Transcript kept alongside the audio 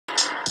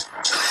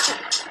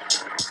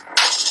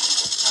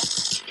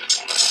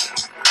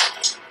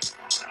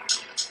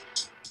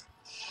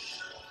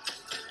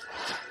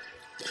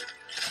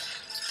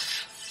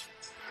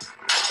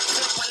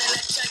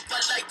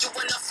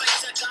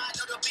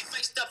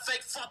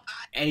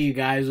Hey, you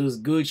guys, what's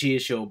Gucci?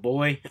 It's your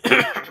boy.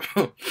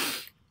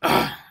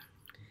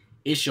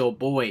 It's your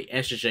boy,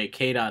 SJ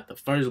K. Dot, the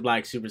first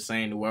Black Super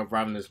Saiyan to ever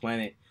arrive on this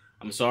planet.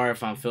 I'm sorry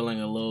if I'm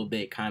feeling a little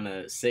bit kind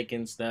of sick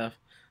and stuff.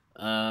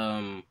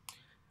 I'm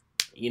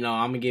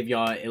gonna give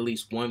y'all at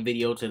least one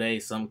video today,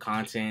 some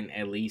content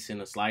at least in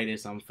the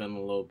slightest. I'm feeling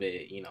a little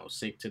bit,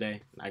 sick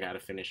today. I gotta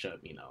finish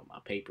up, my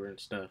paper and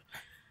stuff.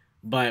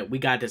 But we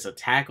got this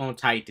Attack on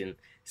Titan,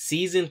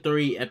 Season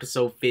 3,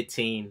 Episode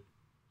 15.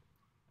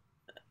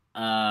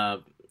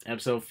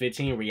 Episode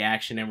 15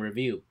 reaction and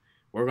review.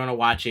 We're gonna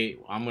watch it.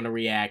 I'm gonna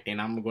react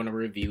and I'm gonna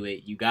review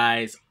it. You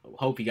guys,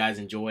 hope you guys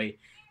enjoy.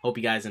 Hope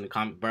you guys in the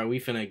comment, bro. We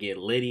finna get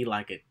litty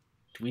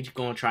we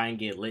gonna try and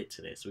get lit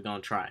to this. We're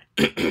gonna try.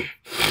 We're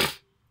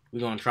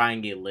gonna try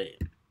and get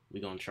lit.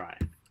 We're gonna try.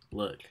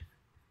 Look,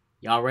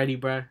 y'all ready,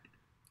 bro?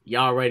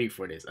 Y'all ready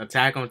for this?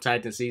 Attack on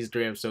Titan Season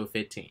 3, Episode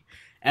 15.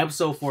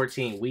 Episode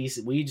 14. We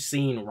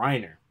seen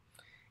Reiner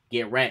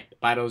get wrecked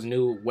by those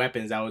new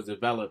weapons that was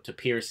developed to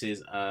pierce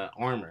his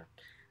armor.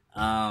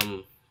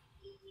 That's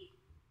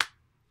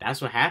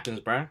what happens,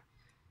 bro.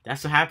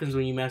 That's what happens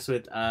when you mess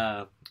with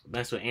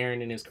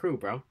Eren and his crew,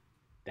 bro.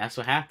 That's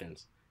what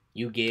happens.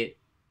 You get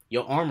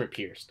your armor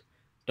pierced.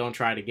 Don't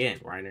try it again,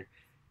 Reiner.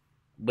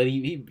 But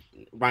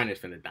Reiner's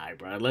finna die,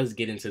 bro. Let's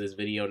get into this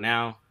video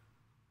now.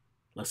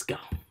 Let's go.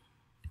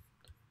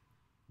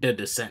 The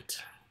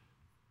Descent.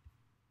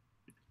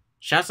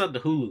 Shouts out to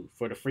Hulu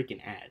for the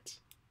freaking ads.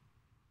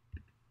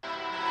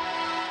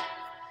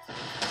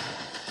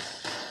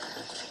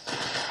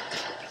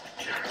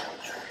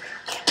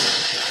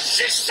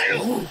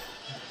 Ooh.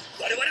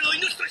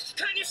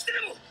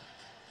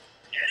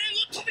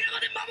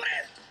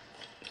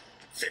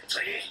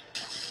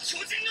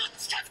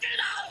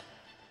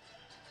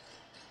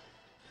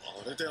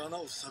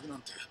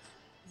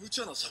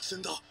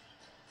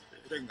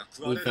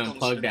 We finna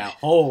plug that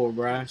hole,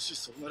 bruh.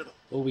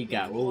 What we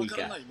got? What we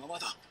got?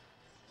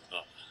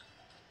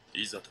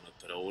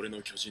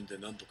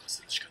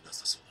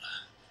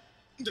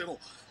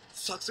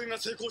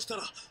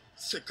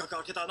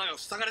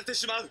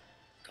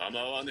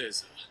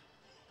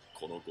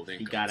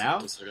 He got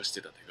out?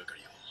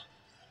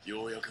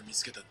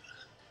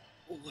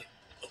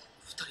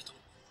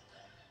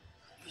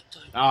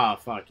 Oh,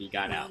 fuck, he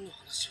got out.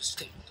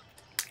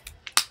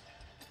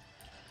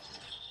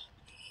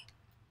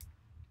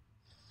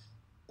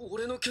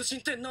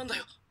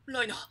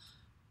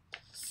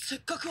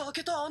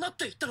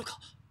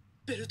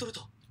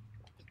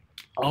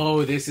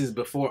 Oh, this is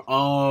before.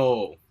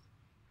 Oh.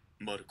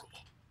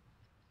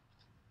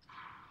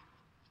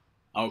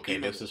 Okay,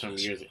 this is from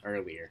years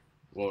earlier.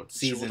 Well,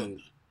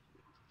 season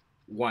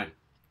 1,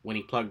 when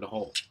he plugged the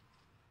hole.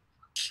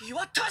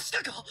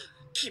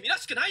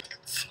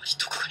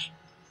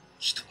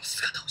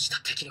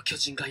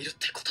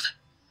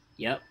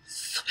 Yep.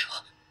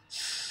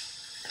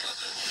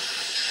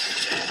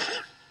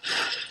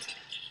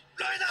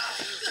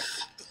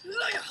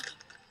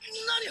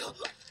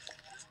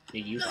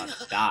 Nigga, you about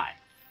to die.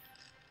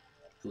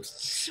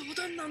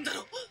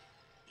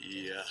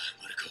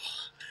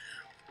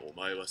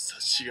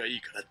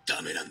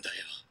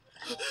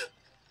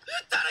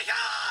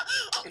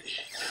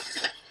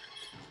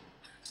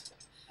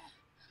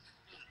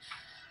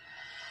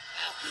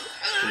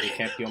 Should have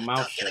kept your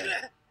mouth shut.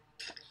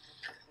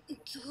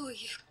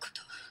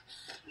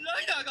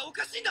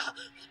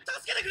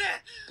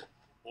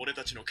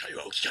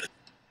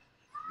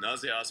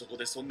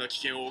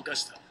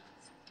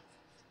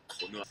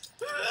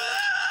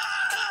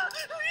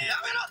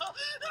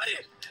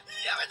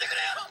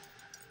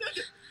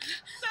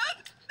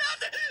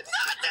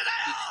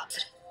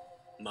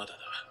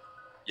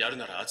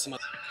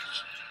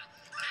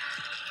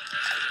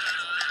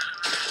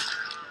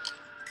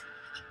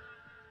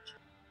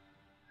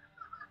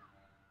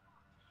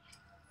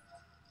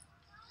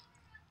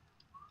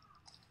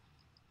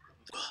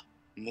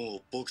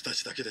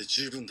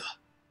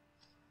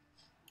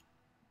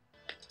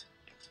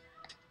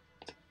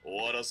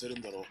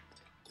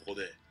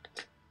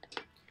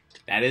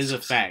 That is a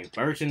fact.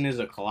 Burton is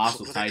a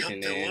colossal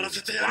titan, and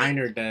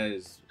Reiner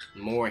does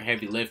more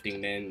heavy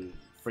lifting than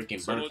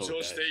freaking Berko does.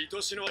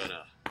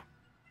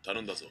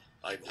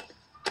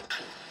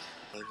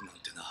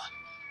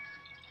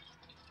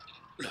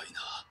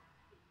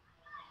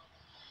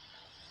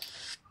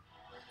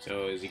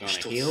 So is he gonna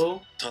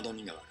heal?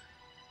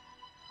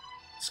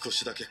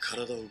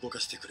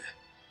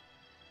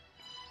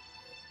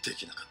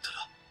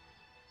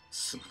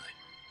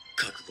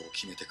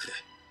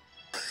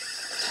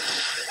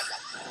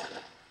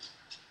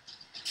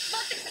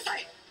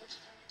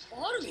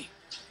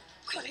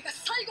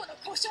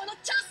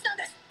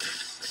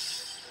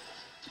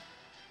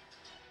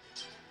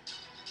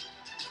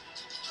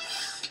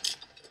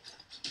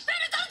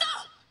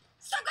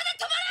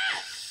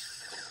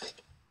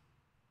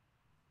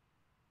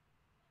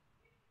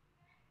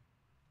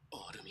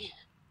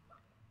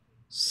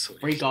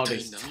 Break all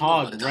this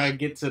talk, bro.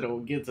 Get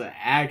to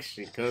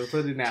action, cuz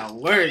put in that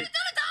work.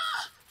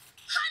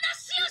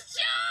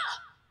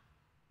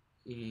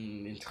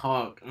 And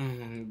talk.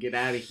 Get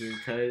out of here,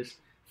 cuz.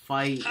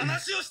 Fight.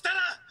 話をした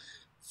ら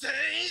全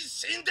員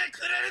死んで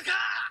くれるか。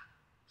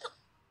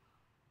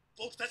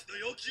僕たちの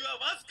要求は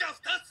わずか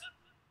2つ。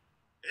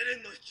エ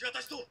レンの引き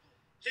渡しと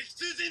敵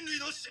中人類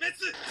の死滅、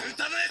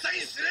豚の餌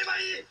にすれば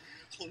いい。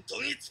本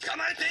当に捕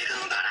まえている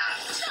のなら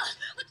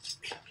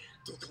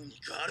どこに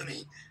行くアル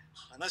ミン、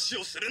話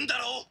をするんだ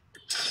ろう。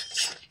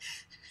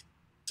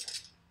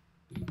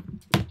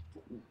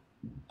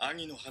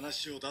兄の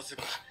話を出せ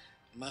ば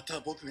また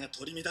僕が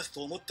取り乱す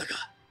と思った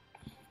か。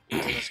お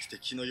となしくて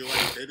気の弱い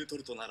ベルト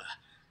ルトなら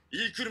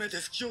言いくるめて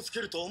隙をつけ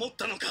ると思っ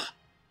たのか。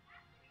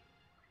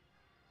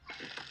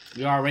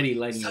 You're already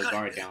letting your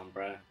guard down,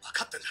 bruh. 分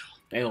かってんだろ。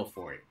 Fail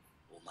for it.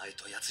 お前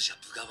と奴じゃ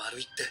分が悪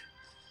いって。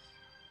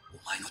お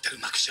前の出る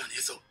幕じゃね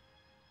えぞ。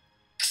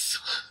くそ。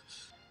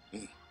う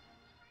ん。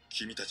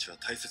君たちは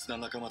大切な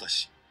仲間だ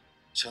し、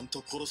ちゃん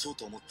と殺そう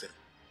と思ってる。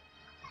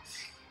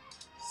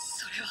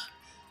それは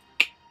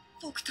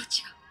僕た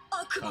ちが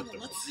悪魔の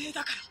末裔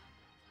だから。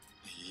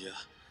いや、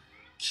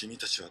君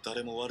たちは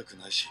誰も悪く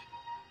ないし、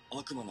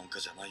悪魔なんか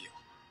じゃないよ。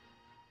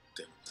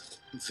でも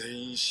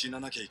全員死な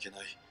なきゃいけな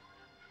い。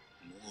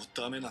もう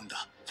ダメなん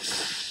だ。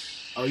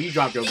 Oh, you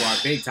dropped your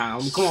guard big time,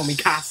 homie. Come on,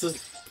 Mikasa.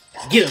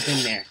 Get up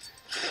in there.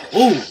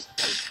 Ooh.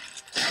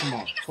 Come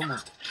on, come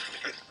on.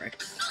 Right.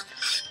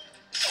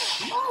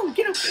 Come on,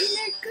 get up in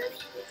there, good.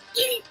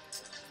 Get it.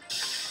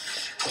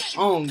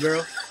 On,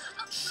 girl.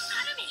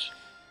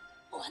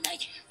 追わない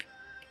で。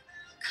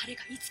彼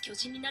がいつ巨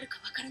人になるか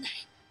わからな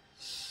い。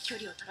距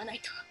離を取らない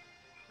と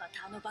ま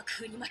たあの爆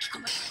風に巻き込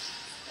まれる。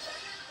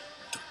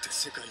だって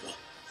世界はこ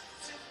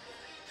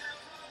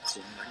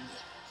んなにも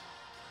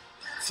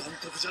残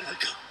酷じゃないか。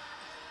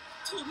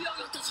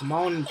 Come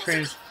on and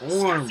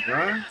transform,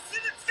 bruh.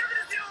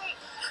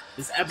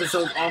 This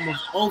episode's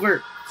almost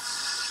over.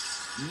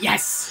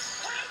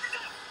 Yes!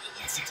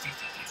 Yes, yes, yes,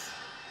 yes, yes.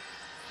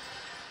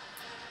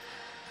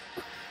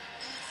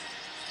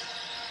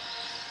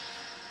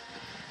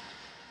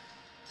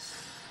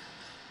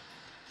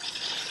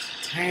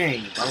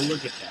 Dang, bro,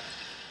 look at that.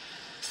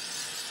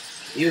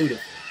 Beautiful.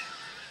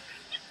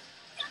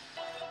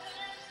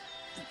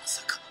 ま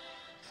さか。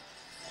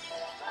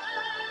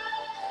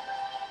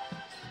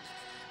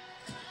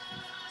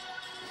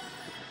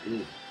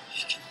 Ooh.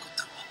 生き残っ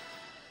たのは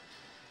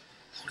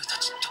俺た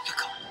ちだけ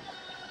か。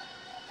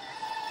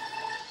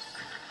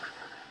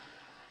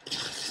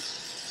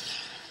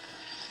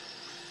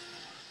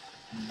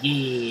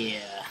 Yeah.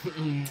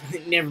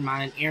 Never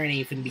mind. Aaron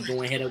ain't finna be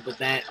going head up with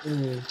that.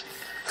 I'm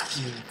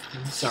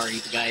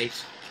sorry,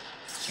 guys.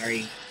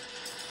 Sorry.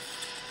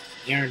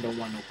 Aaron don't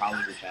want no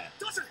problem with that.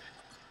 どうする。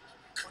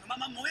このま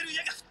ま燃える家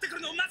が降ってく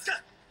るのを待つ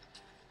か。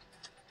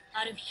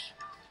アルミン、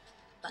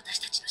私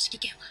たちの指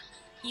揮権は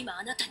今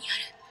あなたにあ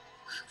る。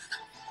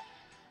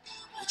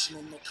一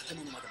門の建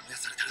物まで燃や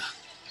されたら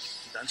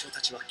団長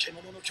たちは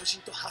獣の巨人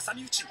と挟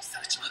み撃ちに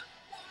されちまう。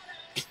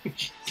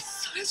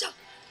それじゃ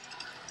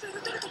ベル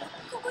トルトも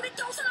ここで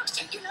倒さなく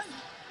ちゃいけない。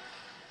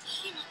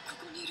今こ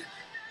こにいる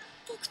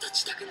僕た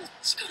ちだけの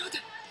力で。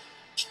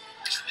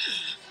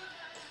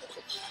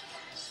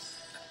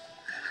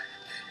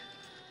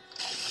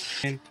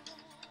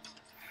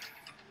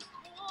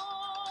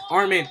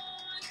 Armin,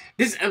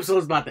 this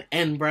episode's about to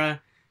end, bruh.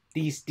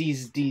 These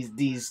teases,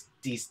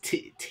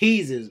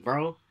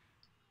 bro.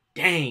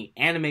 Dang,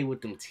 anime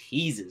with them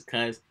teases,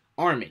 cuz.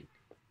 Armin,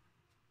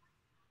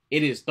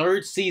 it is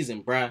 3rd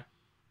season, bruh.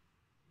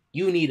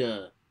 You need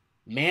to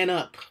man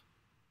up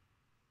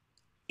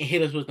and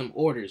hit us with them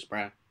orders,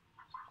 bruh.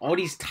 All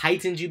these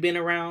titans you've been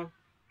around,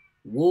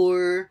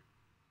 war,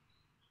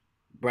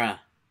 bruh.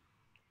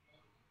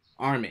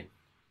 Armin,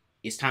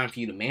 it's time for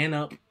you to man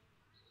up,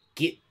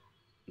 get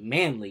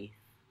manly,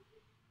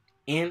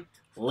 and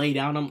lay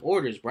down them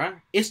orders,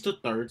 bruh. It's the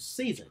 3rd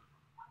season.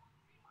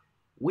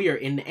 We are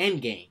in the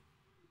end game.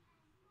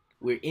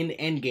 We're in the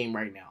end game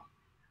right now.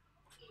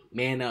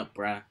 Man up,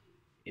 bruh.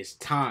 It's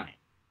time.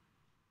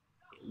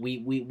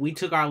 We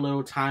took our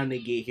little time to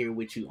get here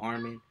with you,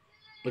 Armin.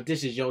 But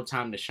this is your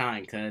time to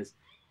shine, cuz.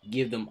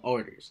 Give them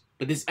orders.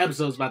 But this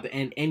episode's about to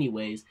end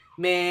anyways.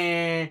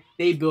 Man,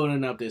 they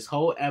building up this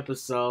whole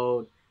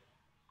episode.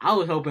 I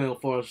was hoping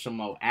for some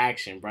more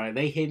action, bro.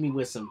 They hit me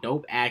with some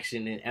dope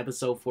action in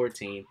episode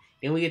 14.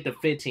 Then we get to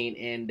 15,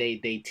 and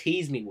they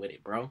teased me with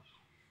it, bro.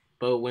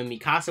 But when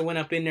Mikasa went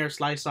up in there,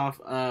 sliced off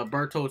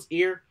Bertolt's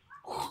ear,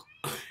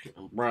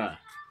 bruh,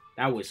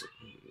 that was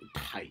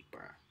tight,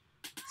 bruh.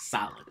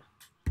 Solid.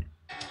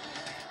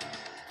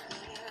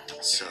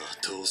 さあ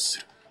どうす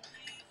る。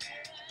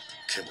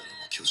獣の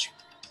巨人。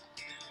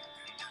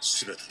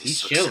すべての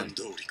作戦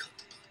通りか。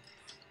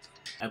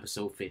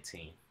 Episode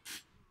 15.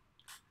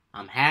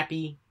 I'm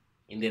happy,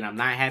 and then I'm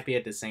not happy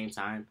at the same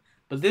time.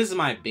 But this is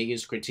my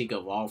biggest critique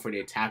of all for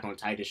the Attack on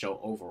Titan show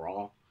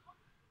overall.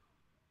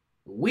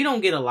 We don't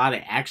get a lot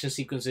of action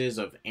sequences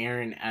of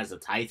Eren as a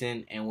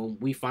Titan,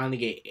 and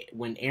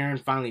when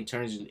Eren finally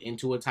turns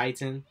into a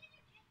Titan,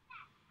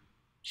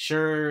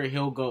 sure,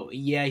 he'll go,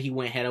 yeah, he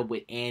went head up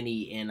with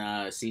Annie in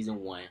season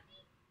 1.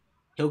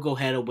 He'll go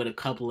head up with a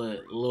couple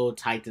of little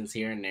Titans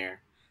here and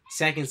there.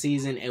 Second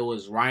season, it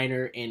was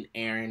Reiner and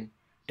Eren.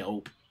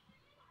 Dope.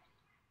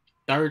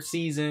 Third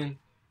season,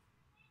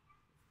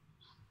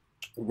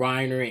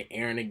 Reiner and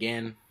Eren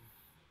again.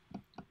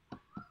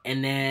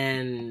 And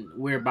then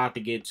we're about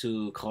to get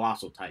to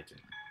Colossal Titan.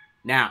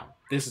 Now,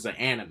 this is an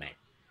anime.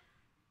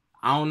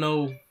 I don't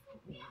know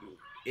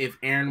if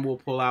Eren will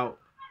pull out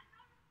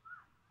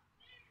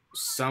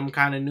some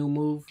kind of new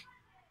move.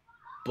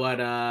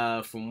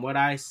 But from what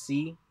I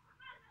see,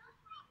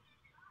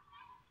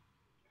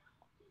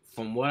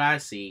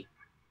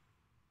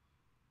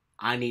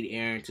 I need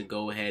Eren to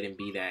go ahead and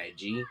be that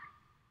G.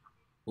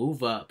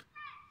 Move up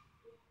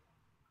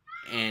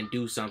and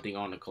do something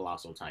on the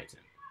Colossal Titan.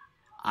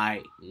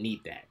 I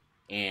need that.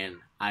 And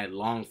I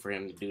long for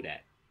him to do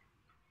that.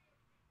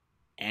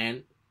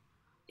 And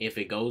if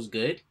it goes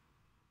good,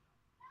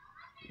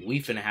 we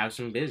finna have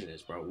some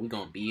business, bro. We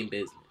gonna be in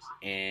business.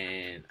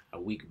 And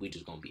we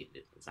just gonna be in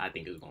business. I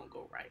think it's gonna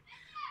go right.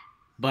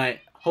 But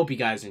hope you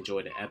guys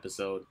enjoyed the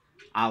episode.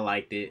 I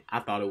liked it.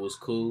 I thought it was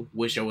cool.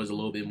 Wish there was a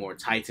little bit more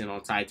Titan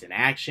on Titan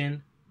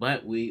action.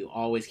 But we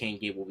always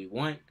can't get what we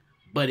want.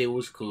 But it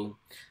was cool.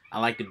 I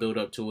like the build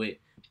up to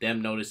it.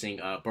 Them noticing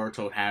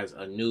Bertolt has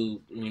a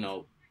new,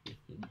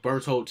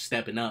 Bertolt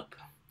stepping up.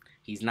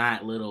 He's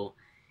not little,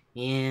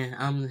 yeah,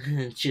 I'm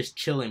just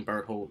chilling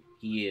Bertolt.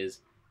 He is,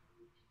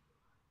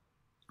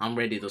 I'm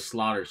ready to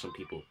slaughter some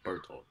people,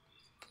 Bertolt.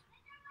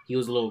 He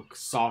was a little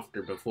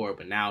softer before,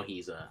 but now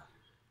he's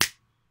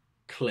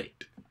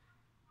clicked.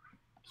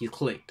 He's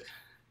clicked.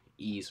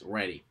 He's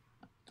ready.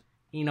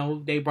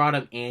 They brought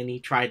up Annie,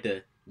 tried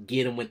to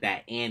get him with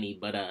that Annie,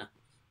 but it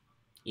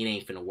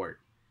ain't finna work.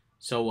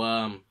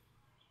 So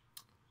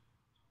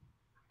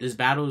this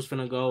battle is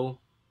finna go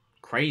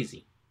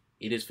crazy.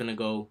 It is finna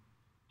go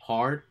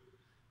hard.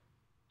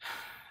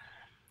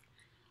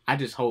 I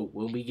just hope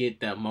when we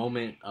get that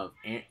moment of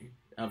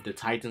the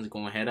Titans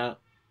going head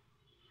up,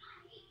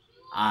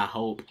 I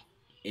hope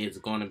it's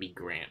gonna be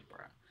grand, bro.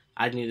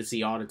 I need to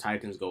see all the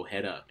Titans go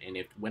head up, and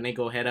when they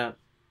go head up,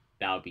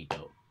 that would be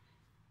dope.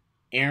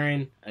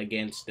 Eren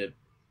against it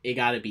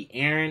gotta be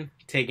Eren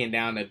taking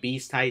down the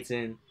Beast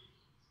Titan.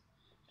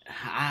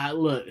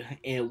 Look,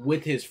 and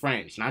with his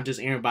friends, not just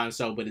Eren by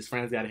himself, but his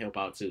friends gotta help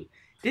out too.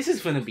 This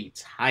is gonna be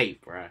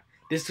tight, bro.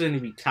 This is gonna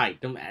be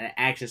tight. Them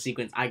action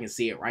sequence, I can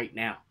see it right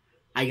now.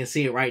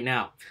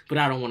 But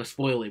I don't want to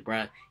spoil it,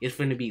 bro. It's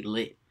gonna be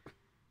lit.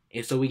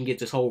 And so we can get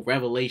this whole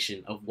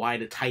revelation of why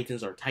the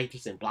Titans are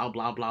Titans and blah,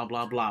 blah, blah,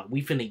 blah, blah.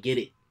 We finna get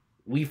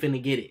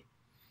it.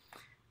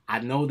 I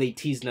know they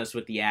teasing us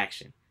with the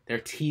action. They're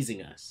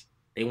teasing us.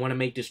 They want to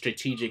make this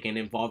strategic and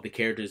involve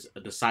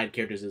the side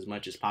characters as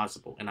much as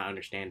possible. And I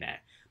understand that.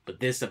 But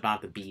this is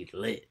about to be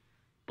lit.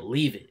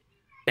 Believe it.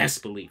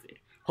 Best believe it.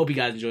 Hope you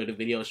guys enjoyed the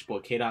video. It's your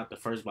boy K-Dot, the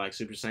first Black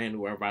Super Saiyan.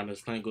 Whoever on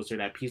this planet goes through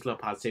that peace, love,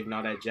 positivity, and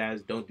all that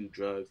jazz. Don't do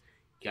drugs.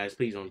 You guys,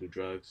 please don't do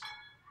drugs.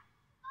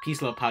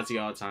 Peace, love,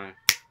 positivity all the time.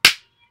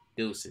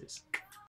 Deuces.